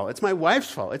parents' fault. It's my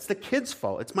wife's fault. It's the kids'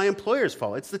 fault. It's my employer's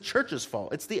fault. It's the church's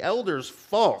fault. It's the elders'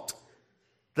 fault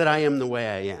that I am the way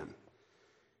I am.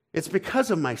 It's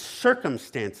because of my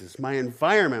circumstances, my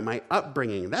environment, my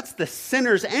upbringing. That's the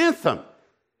sinner's anthem.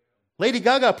 Lady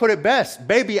Gaga put it best.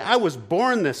 Baby, I was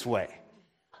born this way.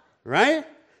 Right?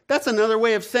 That's another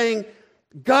way of saying,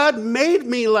 God made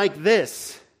me like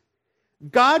this.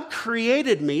 God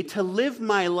created me to live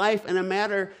my life in a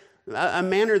manner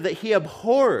that he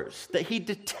abhors, that he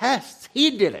detests.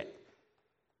 He did it.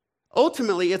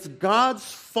 Ultimately, it's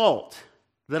God's fault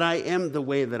that I am the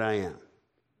way that I am.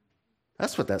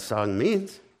 That's what that song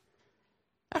means.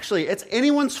 Actually, it's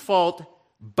anyone's fault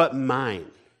but mine.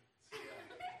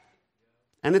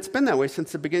 And it's been that way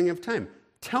since the beginning of time.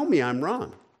 Tell me I'm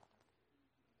wrong.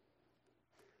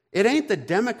 It ain't the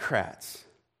Democrats.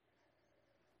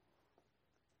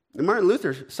 And Martin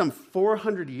Luther, some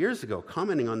 400 years ago,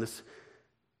 commenting on this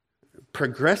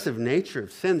progressive nature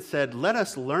of sin, said, let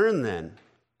us learn then,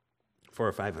 400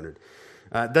 or 500,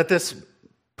 that this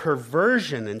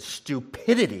perversion and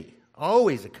stupidity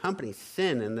always accompanies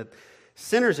sin, and that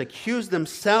sinners accuse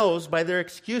themselves by their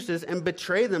excuses and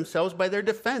betray themselves by their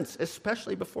defense,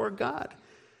 especially before God.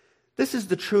 This is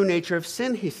the true nature of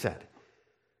sin, he said.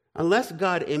 Unless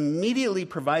God immediately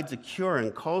provides a cure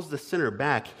and calls the sinner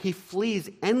back, he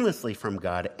flees endlessly from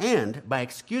God and, by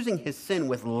excusing his sin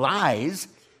with lies,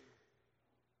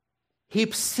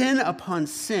 heaps sin upon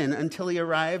sin until he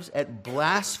arrives at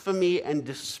blasphemy and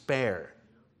despair.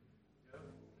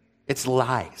 It's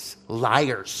lies,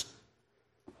 liars.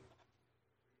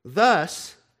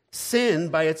 Thus, sin,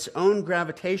 by its own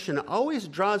gravitation, always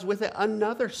draws with it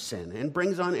another sin and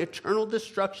brings on eternal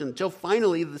destruction until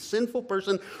finally the sinful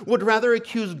person would rather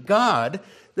accuse God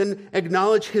than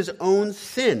acknowledge his own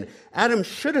sin. Adam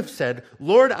should have said,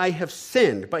 Lord, I have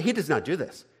sinned, but he does not do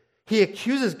this. He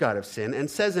accuses God of sin and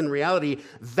says in reality,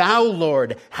 thou,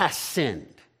 Lord, hast sinned.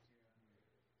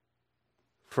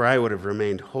 For I would have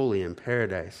remained holy in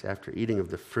paradise after eating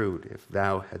of the fruit if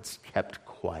thou hadst kept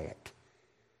quiet.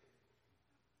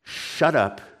 Shut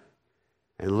up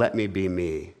and let me be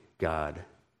me, God.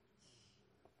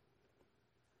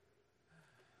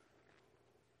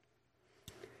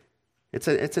 It's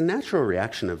a natural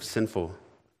reaction of sinful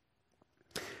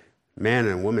man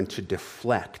and woman to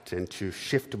deflect and to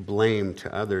shift blame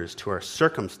to others, to our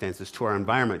circumstances, to our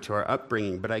environment, to our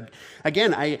upbringing. But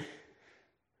I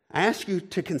ask you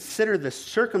to consider the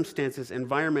circumstances,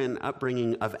 environment, and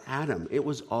upbringing of Adam. It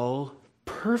was all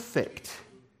perfect.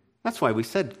 That's why we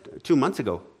said 2 months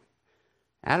ago,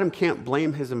 Adam can't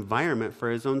blame his environment for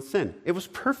his own sin. It was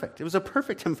perfect. It was a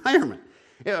perfect environment.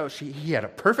 He had a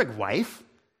perfect wife,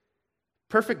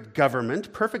 perfect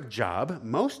government, perfect job.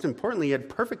 Most importantly, he had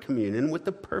perfect communion with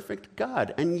the perfect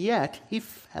God. And yet, he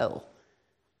fell.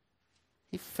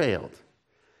 He failed.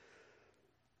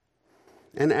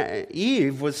 And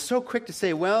Eve was so quick to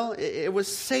say, well, it was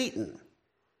Satan.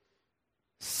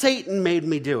 Satan made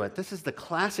me do it. This is the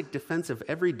classic defense of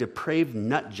every depraved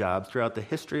nut job throughout the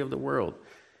history of the world.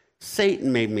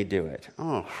 Satan made me do it.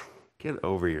 Oh, get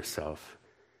over yourself.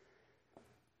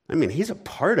 I mean, he's a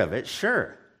part of it,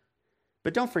 sure.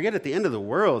 But don't forget, at the end of the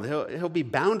world, he'll be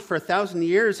bound for 1,000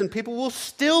 years, and people will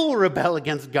still rebel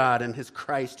against God and his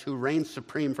Christ, who reigns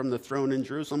supreme from the throne in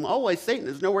Jerusalem. Always Satan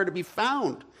is nowhere to be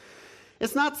found.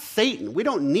 It's not Satan. We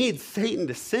don't need Satan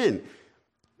to sin.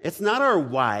 It's not our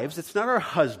wives, it's not our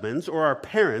husbands, or our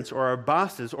parents, or our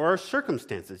bosses, or our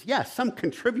circumstances. Yes, some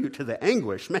contribute to the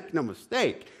anguish, make no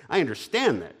mistake. I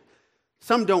understand that.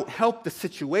 Some don't help the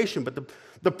situation, but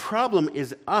the problem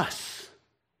is us.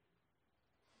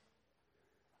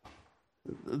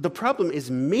 The problem is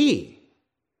me.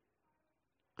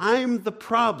 I'm the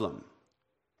problem.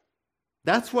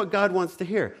 That's what God wants to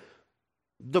hear.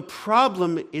 The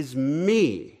problem is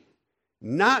me,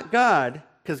 not God,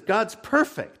 because God's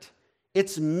perfect.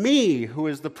 It's me who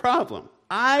is the problem.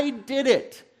 I did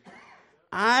it.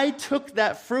 I took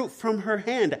that fruit from her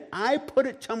hand. I put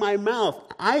it to my mouth.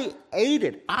 I ate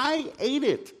it.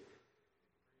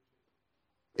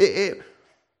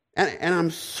 And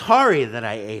I'm sorry that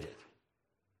I ate it.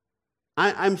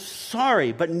 I'm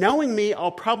sorry, but knowing me,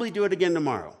 I'll probably do it again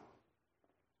tomorrow.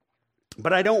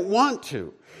 But I don't want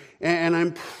to. And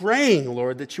I'm praying,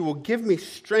 Lord, that you will give me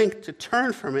strength to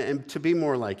turn from it and to be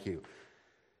more like you.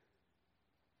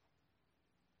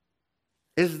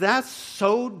 Is that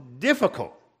so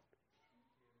difficult?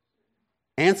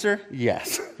 Answer,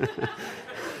 yes.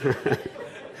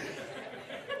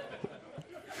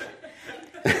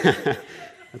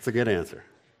 That's a good answer.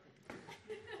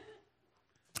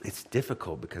 It's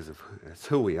difficult because that's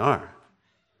who we are.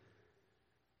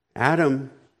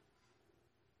 Adam,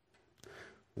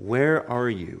 where are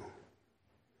you?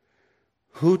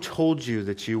 Who told you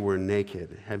that you were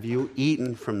naked? Have you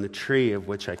eaten from the tree of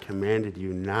which I commanded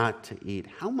you not to eat?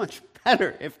 How much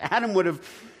better if Adam would have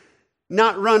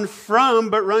not run from,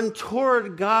 but run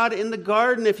toward God in the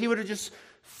garden, if he would have just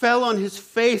fell on his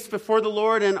face before the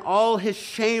Lord and all his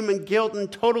shame and guilt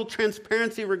and total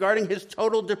transparency regarding his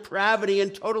total depravity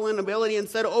and total inability and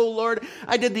said, "Oh Lord,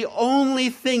 I did the only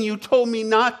thing you told me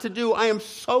not to do. I am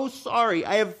so sorry.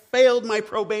 I have failed my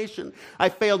probation. I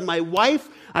failed my wife.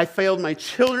 I failed my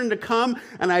children to come,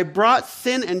 and I brought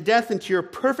sin and death into your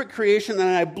perfect creation, and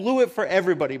I blew it for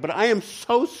everybody. But I am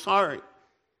so sorry."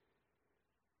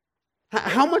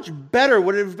 How much better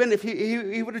would it have been if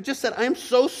he would have just said, "I am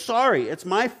so sorry. It's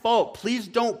my fault. Please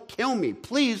don't kill me.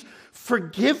 Please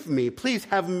forgive me. Please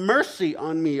have mercy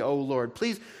on me, O Lord.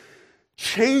 Please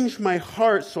change my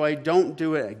heart so I don't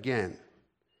do it again."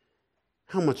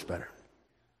 How much better?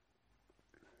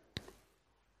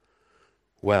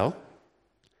 Well,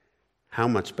 how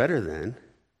much better then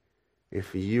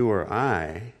if you or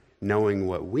I, knowing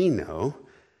what we know,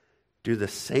 do the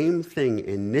same thing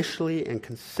initially and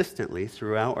consistently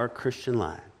throughout our Christian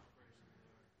life.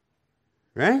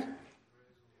 Right?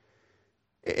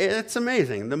 It's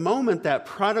amazing. The moment that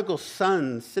prodigal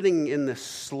son sitting in the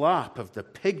slop of the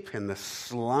pig pen, the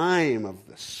slime of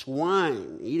the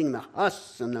swine, eating the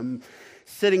husks and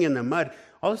sitting in the mud,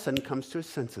 all of a sudden comes to his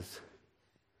senses.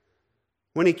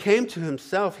 When he came to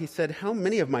himself, he said, "How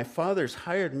many of my father's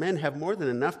hired men have more than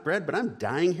enough bread, but I'm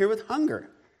dying here with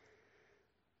hunger?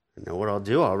 I know what I'll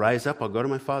do. I'll rise up. I'll go to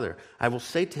my father. I will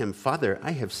say to him, 'Father,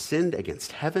 I have sinned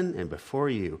against heaven and before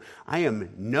you. I am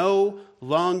no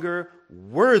longer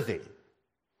worthy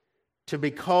to be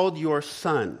called your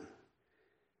son.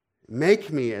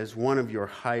 Make me as one of your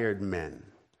hired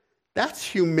men.'" That's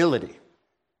humility,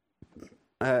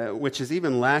 which is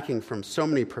even lacking from so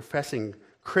many professing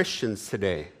Christians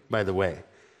today, by the way.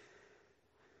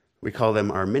 We call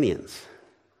them Arminians.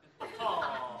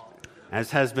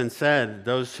 As has been said,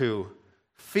 those who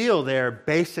feel they're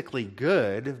basically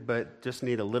good, but just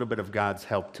need a little bit of God's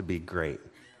help to be great.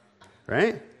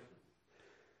 Right?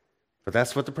 But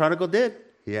that's what the prodigal did.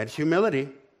 He had humility.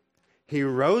 He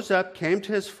rose up, came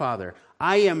to his father.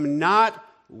 "I am not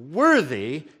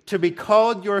worthy to be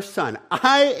called your son.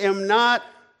 I am not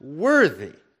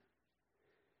worthy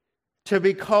to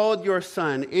be called your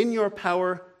son. In your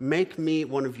power, make me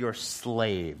one of your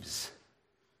slaves."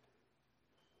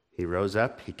 He rose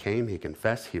up, he came, he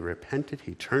confessed, he repented,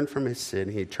 he turned from his sin,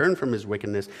 he turned from his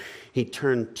wickedness, he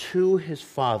turned to his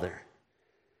father.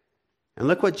 And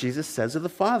look what Jesus says of the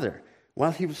father.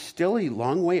 While he was still a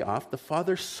long way off, the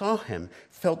father saw him,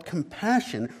 felt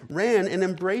compassion, ran and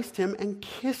embraced him and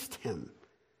kissed him.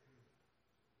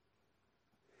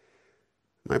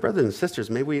 My brothers and sisters,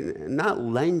 may we not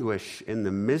languish in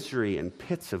the misery and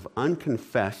pits of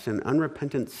unconfessed and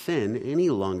unrepentant sin any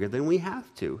longer than we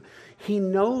have to. He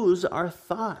knows our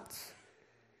thoughts.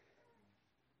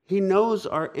 He knows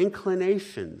our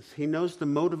inclinations. He knows the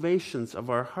motivations of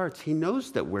our hearts. He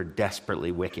knows that we're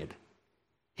desperately wicked.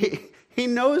 He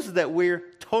knows that we're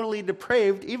totally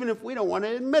depraved, even if we don't want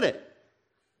to admit it.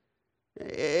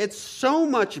 It's so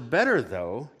much better,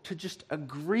 though, to just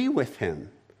agree with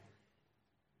him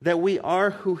that we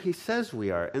are who he says we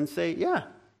are and say, "Yeah,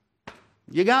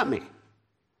 you got me.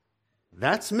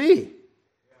 That's me.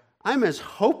 I'm as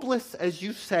hopeless as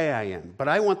you say I am, but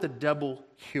I want the double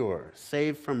cure.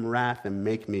 Save from wrath and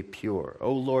make me pure.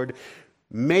 O Lord,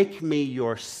 make me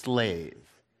your slave.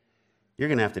 You're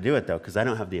going to have to do it, though, because I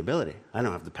don't have the ability. I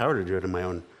don't have the power to do it in my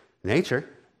own nature.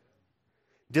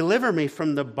 Deliver me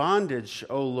from the bondage,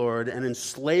 O Lord, and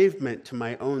enslavement to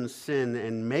my own sin,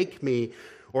 and make me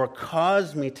or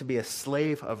cause me to be a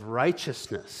slave of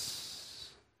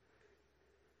righteousness.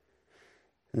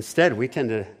 Instead, we tend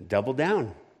to double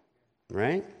down,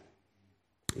 right?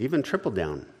 Even triple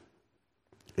down.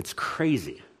 It's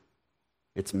crazy.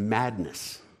 It's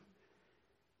madness.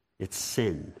 It's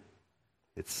sin.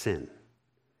 It's sin.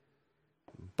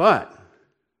 But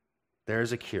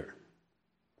there's a cure.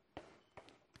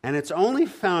 And it's only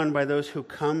found by those who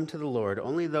come to the Lord,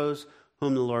 only those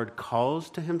whom the Lord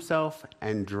calls to himself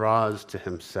and draws to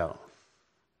himself.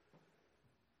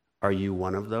 Are you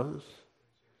one of those?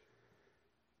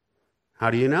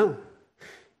 How do you know?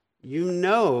 You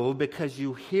know because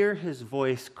you hear his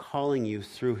voice calling you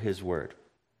through his word.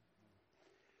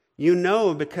 You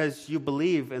know because you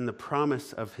believe in the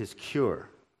promise of his cure.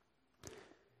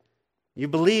 You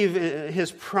believe in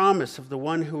his promise of the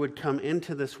one who would come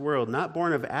into this world, not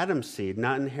born of Adam's seed,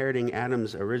 not inheriting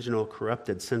Adam's original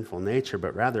corrupted sinful nature,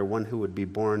 but rather one who would be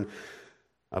born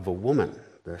of a woman,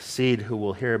 the seed who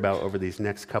we'll hear about over these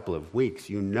next couple of weeks.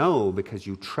 You know because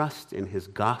you trust in his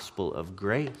gospel of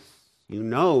grace. You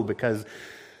know because,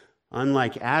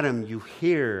 unlike Adam, you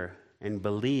hear and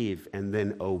believe and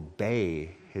then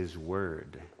obey his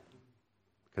word.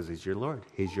 Because he's your Lord.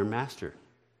 He's your master.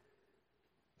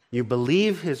 You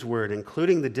believe his word,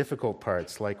 including the difficult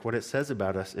parts, like what it says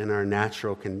about us in our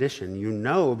natural condition. You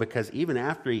know because even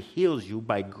after he heals you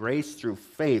by grace through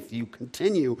faith, you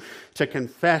continue to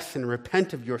confess and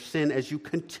repent of your sin as you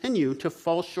continue to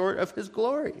fall short of his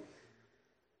glory.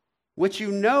 Which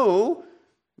you know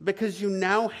because you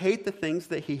now hate the things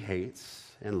that he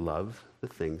hates and love the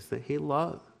things that he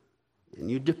loves.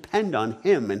 And you depend on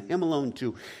him and him alone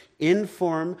to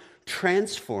inform,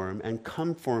 transform, and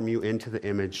conform you into the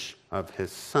image of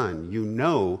his Son. You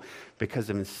know because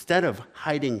instead of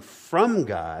hiding from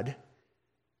God,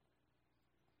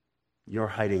 you're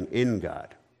hiding in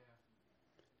God.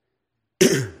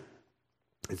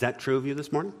 Is that true of you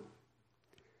this morning?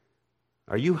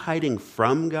 Are you hiding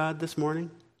from God this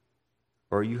morning?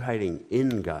 Or are you hiding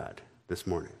in God this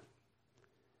morning?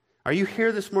 Are you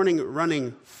here this morning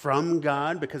running from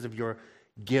God because of your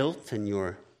guilt and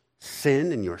your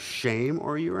sin and your shame?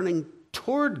 Or are you running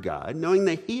toward God, knowing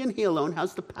that he and he alone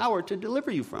has the power to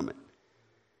deliver you from it?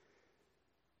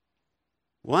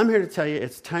 Well, I'm here to tell you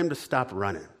it's time to stop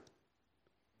running.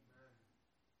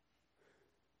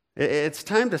 It's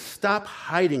time to stop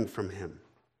hiding from him.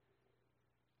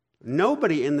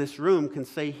 Nobody in this room can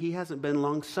say he hasn't been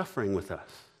long-suffering with us.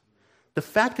 The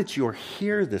fact that you're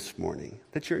here this morning,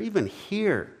 that you're even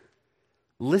here,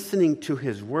 listening to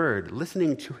his word,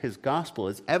 listening to his gospel,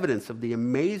 is evidence of the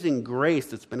amazing grace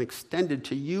that's been extended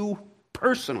to you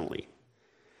personally.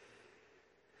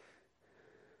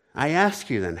 I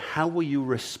ask you then, how will you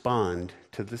respond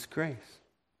to this grace?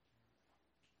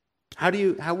 How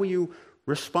will you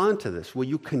respond to this? Will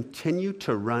you continue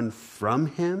to run from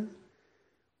him?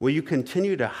 Will you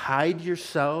continue to hide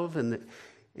yourself in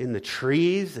the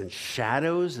trees and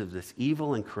shadows of this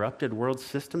evil and corrupted world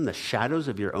system, the shadows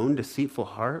of your own deceitful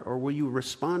heart? Or will you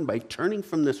respond by turning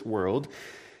from this world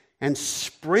and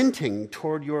sprinting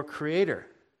toward your Creator?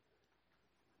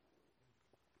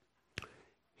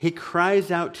 He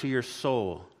cries out to your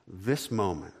soul this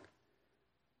moment,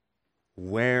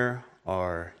 where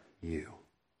are you?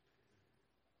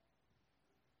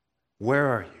 Where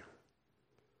are you?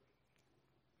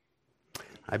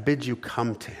 I bid you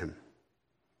come to him.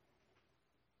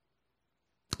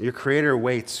 Your Creator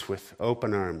waits with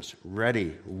open arms,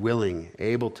 ready, willing,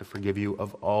 able to forgive you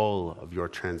of all of your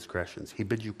transgressions. He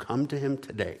bids you come to him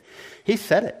today. He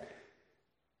said it.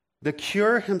 The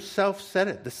cure himself said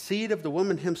it. The seed of the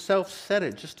woman himself said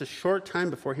it just a short time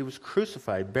before he was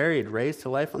crucified, buried, raised to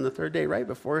life on the third day, right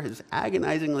before his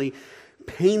agonizingly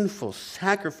painful,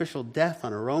 sacrificial death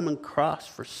on a Roman cross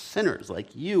for sinners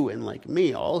like you and like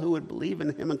me, all who would believe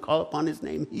in him and call upon his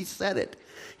name. He said it.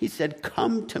 He said,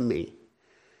 come to me.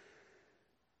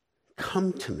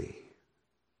 Come to me.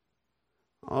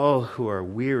 All who are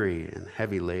weary and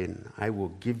heavy laden, I will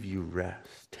give you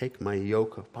rest. Take my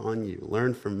yoke upon you.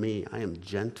 Learn from me. I am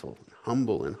gentle and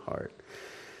humble in heart.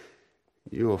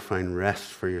 You will find rest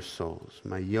for your souls.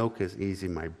 My yoke is easy,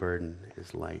 my burden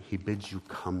is light. He bids you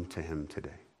come to him today.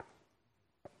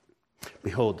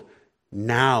 Behold,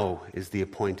 now is the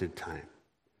appointed time.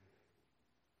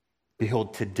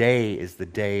 Behold, today is the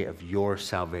day of your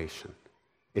salvation.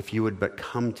 if you would but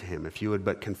come to him, if you would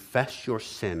but confess your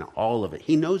sin, all of it.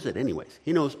 He knows it anyways.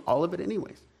 He knows all of it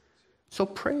anyways. So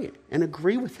pray it and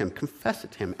agree with him. Confess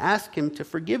it to him. Ask him to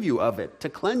forgive you of it, to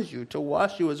cleanse you, to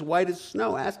wash you as white as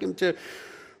snow. Ask him to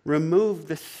remove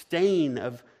the stain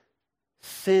of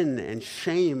sin and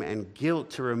shame and guilt,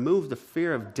 to remove the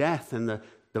fear of death and the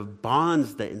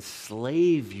bonds that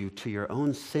enslave you to your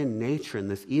own sin nature in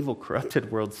this evil,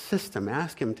 corrupted world system.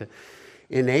 Ask him to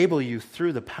enable you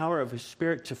through the power of his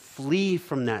Spirit to flee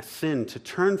from that sin, to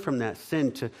turn from that sin,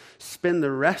 to spend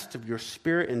the rest of your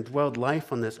Spirit-indwelled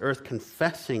life on this earth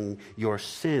confessing your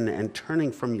sin and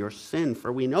turning from your sin.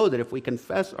 For we know that if we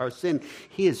confess our sin,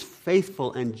 he is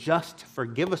faithful and just to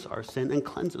forgive us our sin and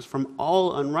cleanse us from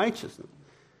all unrighteousness.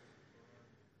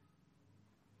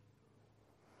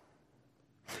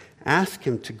 Ask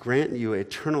him to grant you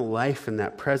eternal life in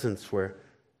that presence where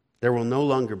there will no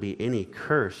longer be any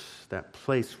curse, that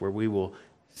place where we will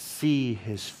see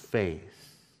his face.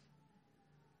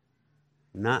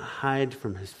 Not hide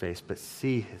from his face, but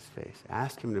see his face.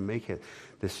 Ask him to make it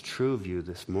this true of you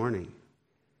this morning.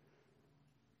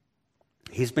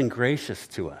 He's been gracious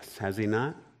to us, has he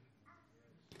not?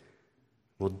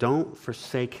 Well, don't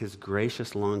forsake his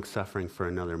gracious long-suffering for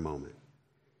another moment.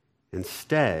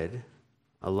 Instead,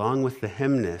 along with the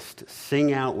hymnist,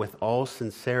 sing out with all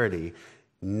sincerity,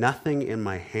 "Nothing in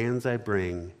my hands I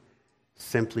bring,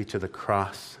 simply to the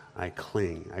cross I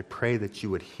cling." I pray that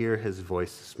you would hear his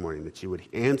voice this morning, that you would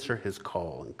answer his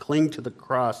call and cling to the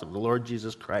cross of the Lord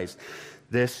Jesus Christ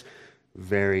this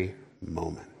very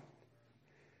moment.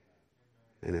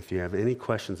 And if you have any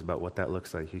questions about what that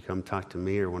looks like, you come talk to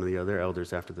me or one of the other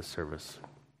elders after the service.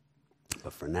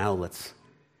 But for now, let's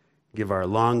give our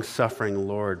long-suffering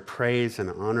Lord praise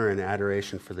and honor and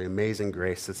adoration for the amazing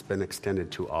grace that's been extended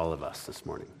to all of us this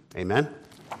morning. Amen?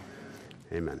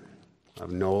 Amen. I'll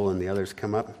have Noel and the others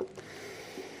come up.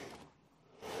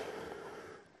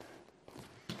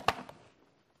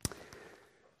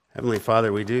 Heavenly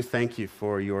Father, we do thank you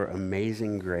for your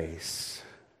amazing grace.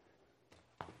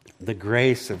 The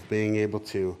grace of being able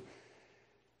to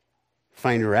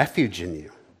find refuge in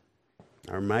you.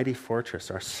 Our mighty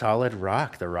fortress, our solid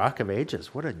rock, the rock of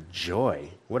ages. What a joy,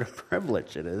 what a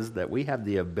privilege it is that we have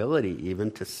the ability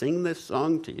even to sing this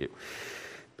song to you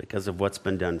because of what's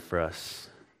been done for us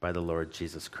by the Lord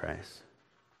Jesus Christ.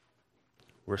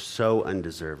 We're so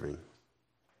undeserving,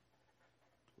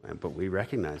 but we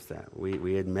recognize that.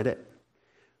 We admit it.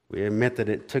 We admit that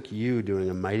it took you doing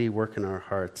a mighty work in our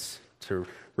hearts to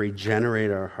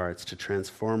regenerate our hearts, to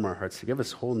transform our hearts, to give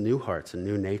us whole new hearts and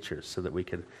new natures so that we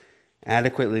could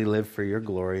adequately live for your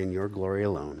glory and your glory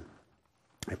alone.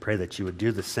 I pray that you would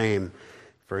do the same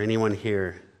for anyone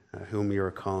here whom you are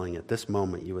calling at this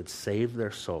moment. You would save their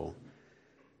soul,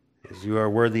 as you are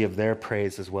worthy of their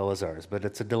praise as well as ours. But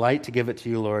it's a delight to give it to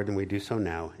you, Lord, and we do so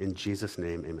now. In Jesus'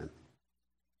 name, amen.